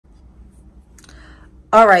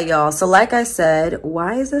All right, y'all. So like I said,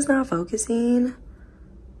 why is this not focusing?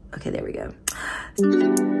 Okay, there we go.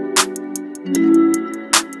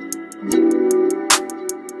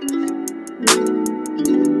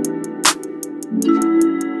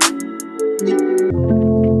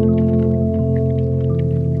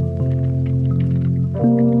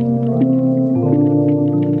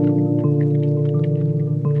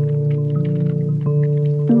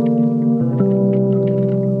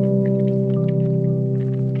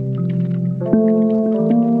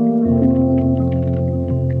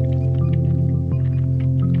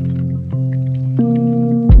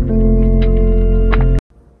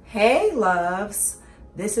 Hey loves,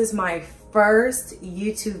 this is my first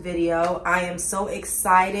YouTube video. I am so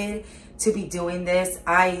excited to be doing this.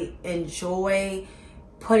 I enjoy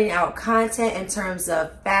putting out content in terms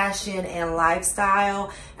of fashion and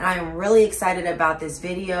lifestyle, and I am really excited about this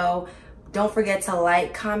video. Don't forget to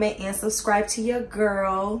like, comment, and subscribe to your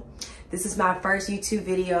girl. This is my first YouTube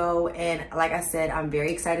video, and like I said, I'm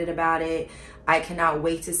very excited about it. I cannot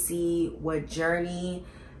wait to see what journey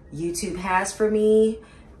YouTube has for me.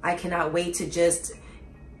 I cannot wait to just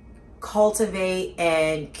cultivate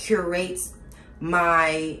and curate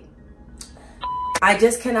I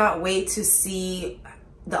just cannot wait to see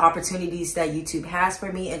the opportunities that YouTube has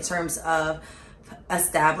for me in terms of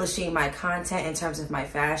establishing my content, in terms of my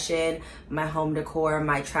fashion, my home decor,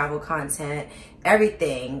 my travel content,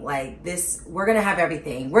 everything. Like this, we're gonna have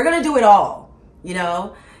everything. We're gonna do it all, you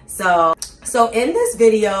know? So in this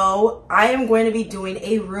video, I am going to be doing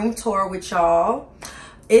a room tour with y'all.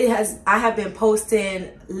 I have been posting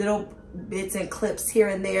little bits and clips here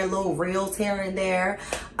and there, little reels here and there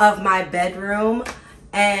of my bedroom,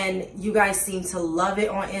 and you guys seem to love it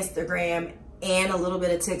on Instagram and a little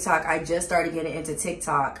bit of TikTok. I just started getting into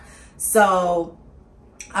TikTok. So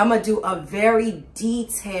I'm gonna do a very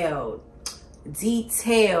detailed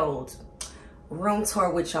room tour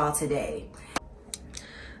with y'all today.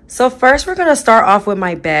 So first we're gonna start off with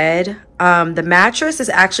my bed. The mattress is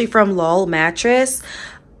actually from Lull mattress.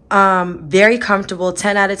 Very comfortable,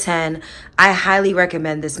 10 out of 10. I highly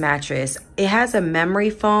recommend this mattress. It has a memory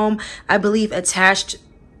foam, I believe, attached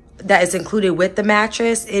that is included with the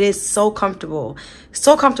mattress. It is so comfortable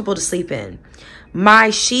to sleep in. My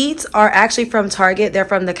sheets are actually from Target. They're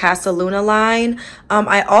from the Casa Luna line.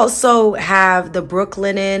 I also have the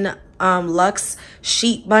Brooklinen Luxe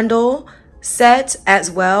sheet bundle set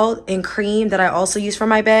as well in cream that I also use for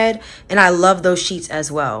my bed, and I love those sheets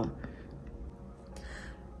as well.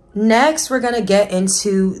 Next, we're gonna get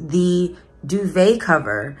into the duvet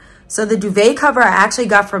cover. So the duvet cover I actually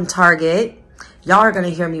got from Target. Y'all are gonna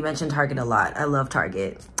hear me mention Target a lot. I love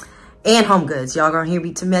Target and Home Goods. Y'all gonna hear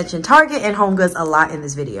me to mention Target and Home Goods a lot in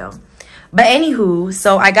this video. But anywho,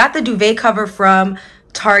 so I got the duvet cover from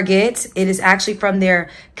Target. It is actually from their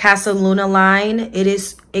Casa Luna line. It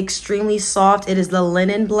is extremely soft. It is the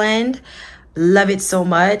linen blend. Love it so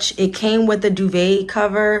much. It came with the duvet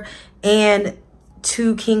cover and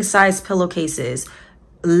 2 king size pillowcases.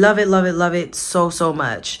 Love it, love it, love it so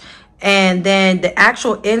much. And then the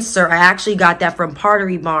actual insert, I actually got that from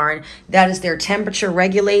Pottery Barn. That is their temperature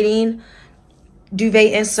regulating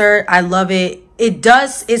duvet insert. I love it.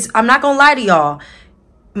 I'm not gonna lie to y'all,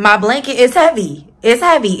 my blanket is heavy. It's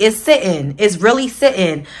heavy. It's sitting. It's really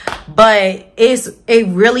sitting. But it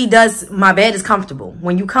really does. My bed is comfortable.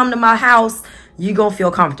 When you come to my house, you're gonna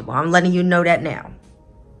feel comfortable. I'm letting you know that now.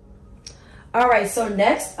 All right, so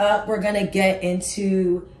next up, we're gonna get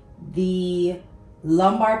into the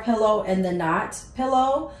lumbar pillow and the knot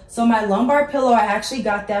pillow. So my lumbar pillow, I actually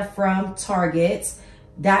got that from Target.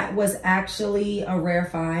 That was actually a rare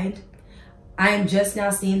find. I am just now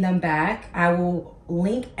seeing them back. I will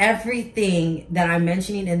link everything that I'm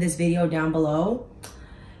mentioning in this video down below.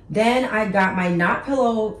 Then I got my knot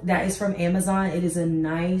pillow that is from Amazon. It is a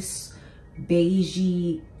nice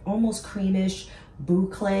beigey, almost creamish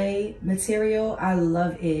boucle material. I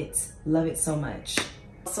love it so much.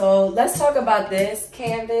 So let's talk about this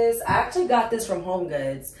canvas. I actually got this from Home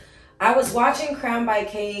Goods. I was watching Crown by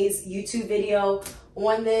Kay's YouTube video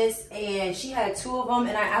on this, and she had 2 of them,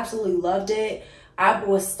 and I absolutely loved it. I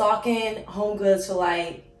was stalking Home Goods for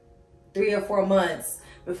like 3 or 4 months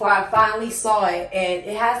before I finally saw it, and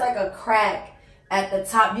it has like a crack at the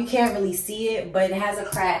top. You can't really see it, but it has a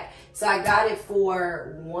crack. So I got it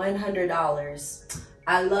for $100.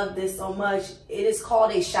 I love this so much. It is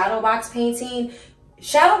called a shadow box painting.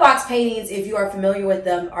 Shadow box paintings, if you are familiar with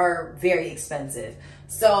them, are very expensive.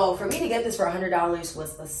 So for me to get this for $100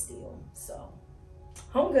 was a steal. So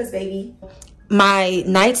Home Goods, baby. My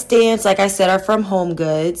nightstands, like I said, are from Home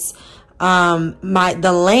Goods.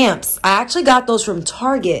 The lamps, I actually got those from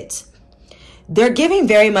Target. They're giving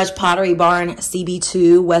very much Pottery Barn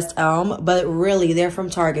CB2 West Elm, but really they're from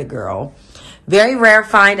Target, girl. Very rare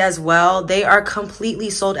find as well. They are completely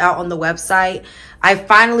sold out on the website. I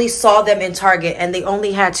finally saw them in Target and they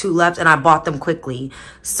only had 2 left and I bought them quickly.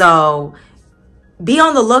 So be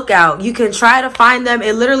on the lookout. You can try to find them.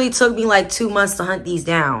 It literally took me like 2 months to hunt these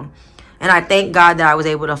down. And I thank God that I was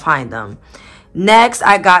able to find them. Next,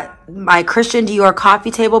 I got my Christian Dior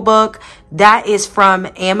coffee table book. That is from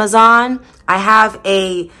Amazon. I have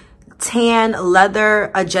a tan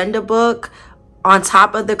leather agenda book on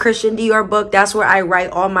top of the Christian Dior book. That's where I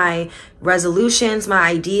write all my resolutions, my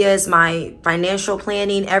ideas, my financial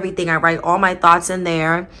planning, everything. I write all my thoughts in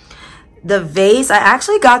there. The vase, I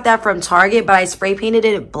actually got that from Target, but I spray painted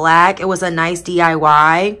it black. It was a nice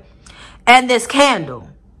DIY. And this candle.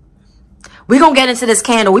 We're going to get into this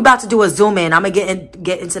candle. We about to do a zoom in. I'm going to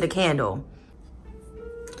get into the candle.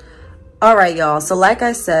 All right, y'all. So like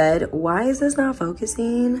I said, why is this not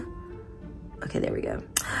focusing? Okay, there we go.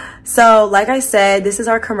 So like I said, this is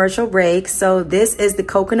our commercial break. So this is the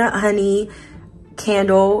coconut honey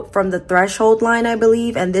candle from the Threshold line, I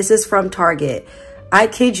believe. And this is from Target. I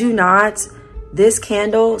kid you not, this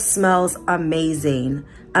candle smells amazing.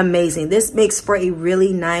 Amazing. This makes for a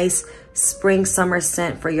really nice spring summer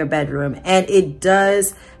scent for your bedroom. And it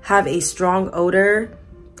does have a strong odor,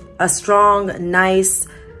 a strong, nice,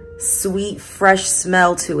 sweet, fresh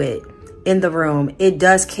smell to it in the room. It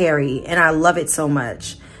does carry, and I love it so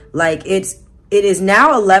much. Like it is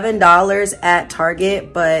now $11 at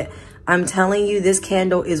Target, but I'm telling you, this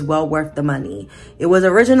candle is well worth the money. It was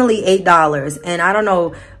originally $8, and I don't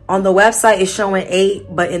know, on the website it's showing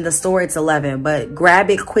 $8, but in the store it's $11. But grab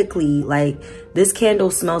it quickly. Like, this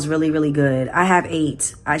candle smells really, really good. I have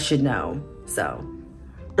 8. I should know. So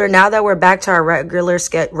now that we're back to our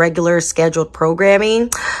regular scheduled programming,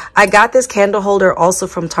 I got this candle holder also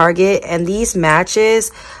from Target, and these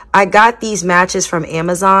matches, I got these matches from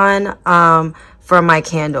Amazon for my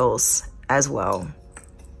candles as well.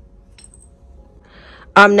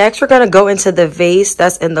 Next, we're going to go into the vase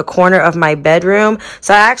that's in the corner of my bedroom.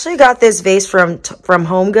 So I actually got this vase from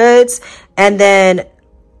Home Goods, and then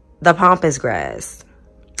the pampas grass.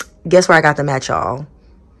 Guess where I got them at, y'all?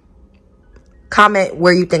 Comment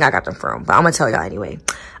where you think I got them from, but I'm going to tell y'all anyway.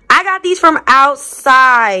 I got these from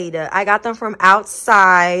outside. I got them from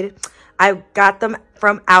outside. I got them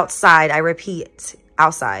from outside. I repeat,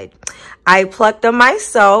 outside. I plucked them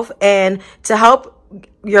myself, and to help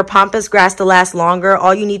your pampas grass to last longer,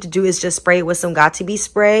 all you need to do is just spray it with some got2b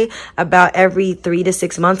spray about every 3 to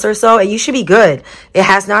 6 months or so, and you should be good. It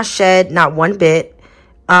has not shed, not one bit.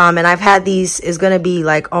 And I've had these, is going to be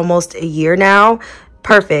like almost a year now.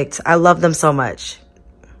 Perfect. I love them so much.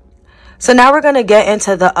 So now we're going to get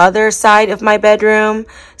into the other side of my bedroom.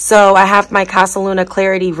 So I have my Casa Luna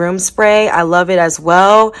Clarity Room Spray. I love it as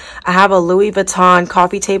well. I have a Louis Vuitton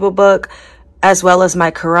coffee table book, as well as my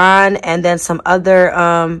Quran, and then some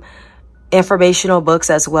other informational books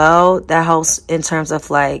as well that helps in terms of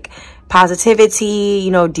like positivity,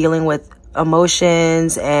 you know, dealing with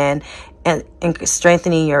emotions and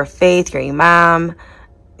strengthening your faith, your imam.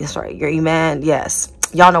 Sorry, your iman. Yes,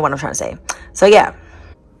 y'all know what I'm trying to say. So yeah.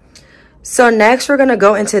 So next, we're going to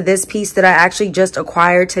go into this piece that I actually just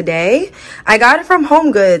acquired today. I got it from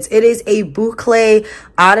Home Goods. It is a boucle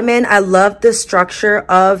ottoman. I love the structure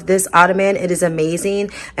of this ottoman. It is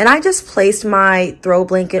amazing. And I just placed my throw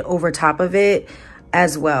blanket over top of it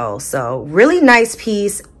as well. So really nice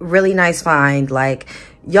piece, really nice find. Like,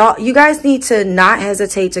 y'all, you guys need to not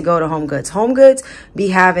hesitate to go to Home Goods. Home Goods be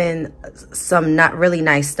having some not really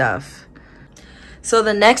nice stuff. So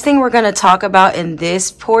the next thing we're going to talk about in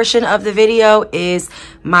this portion of the video is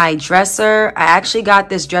my dresser. I actually got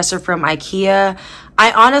this dresser from IKEA.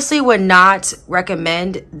 I honestly would not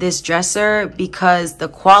recommend this dresser because the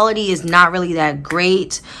quality is not really that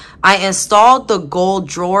great. I installed the gold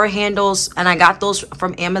drawer handles and I got those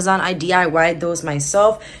from Amazon. I DIY'd those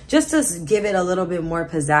myself just to give it a little bit more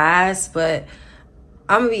pizzazz. But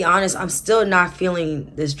I'm going to be honest, I'm still not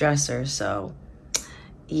feeling this dresser. So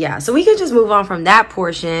yeah, so we can just move on from that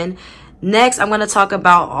portion. Next, I'm going to talk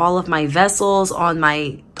about all of my vessels on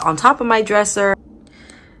top of my dresser.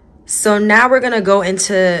 So now we're going to go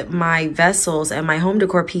into my vessels and my home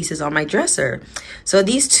decor pieces on my dresser. So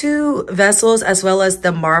these 2 vessels, as well as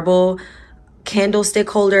the marble candlestick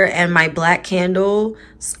holder and my black candle,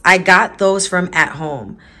 I got those from At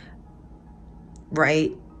Home.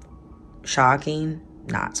 Right? Shocking.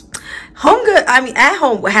 Not. Home Good, I mean, At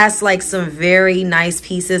Home has like some very nice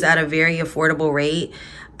pieces at a very affordable rate.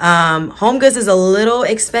 Home Goods is a little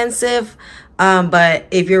expensive, but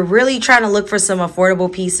if you're really trying to look for some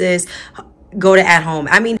affordable pieces, go to At Home.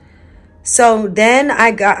 I mean, So then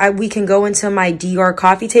we can go into my Dior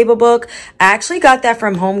coffee table book. I actually got that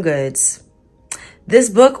from Home Goods. This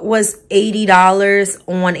book was $80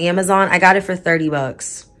 on Amazon. I got it for 30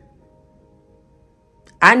 bucks.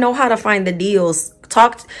 I know how to find the deals.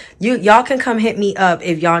 Y'all can come hit me up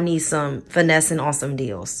if y'all need some finesse and awesome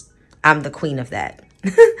deals. I'm the queen of that.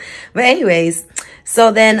 But anyways,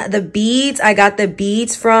 so then the beads, I got the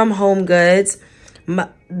beads from Home Goods.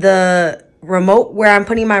 The remote where I'm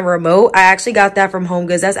putting my remote, I actually got that from Home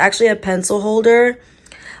Goods. That's actually a pencil holder.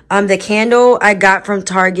 The candle I got from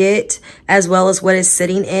Target, as well as what it's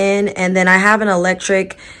sitting in. And then I have an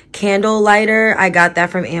electric candle lighter. I got that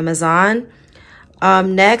from Amazon.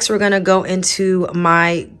 Next, we're going to go into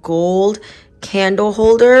my gold candle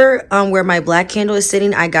holder, where my black candle is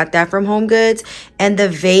sitting. I got that from Home Goods. And the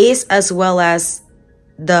vase, as well as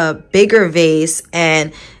the bigger vase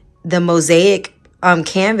and the mosaic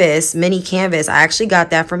canvas, mini canvas, I actually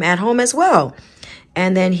got that from At Home as well.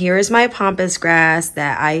 And then here is my pampas grass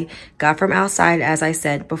that I got from outside, as I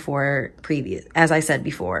said before.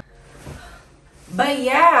 But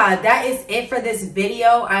yeah, that is it for this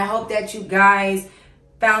video. I hope that you guys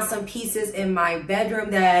found some pieces in my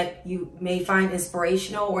bedroom that you may find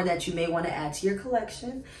inspirational or that you may want to add to your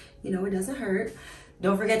collection. You know, it doesn't hurt.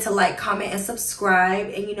 Don't forget to like, comment, and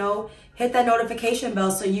subscribe. And, you know, hit that notification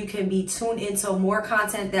bell so you can be tuned into more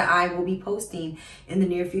content that I will be posting in the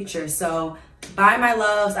near future. So, bye, my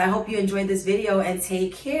loves. I hope you enjoyed this video and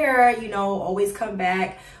take care. You know, always come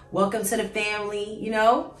back. Welcome to the family, you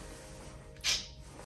know.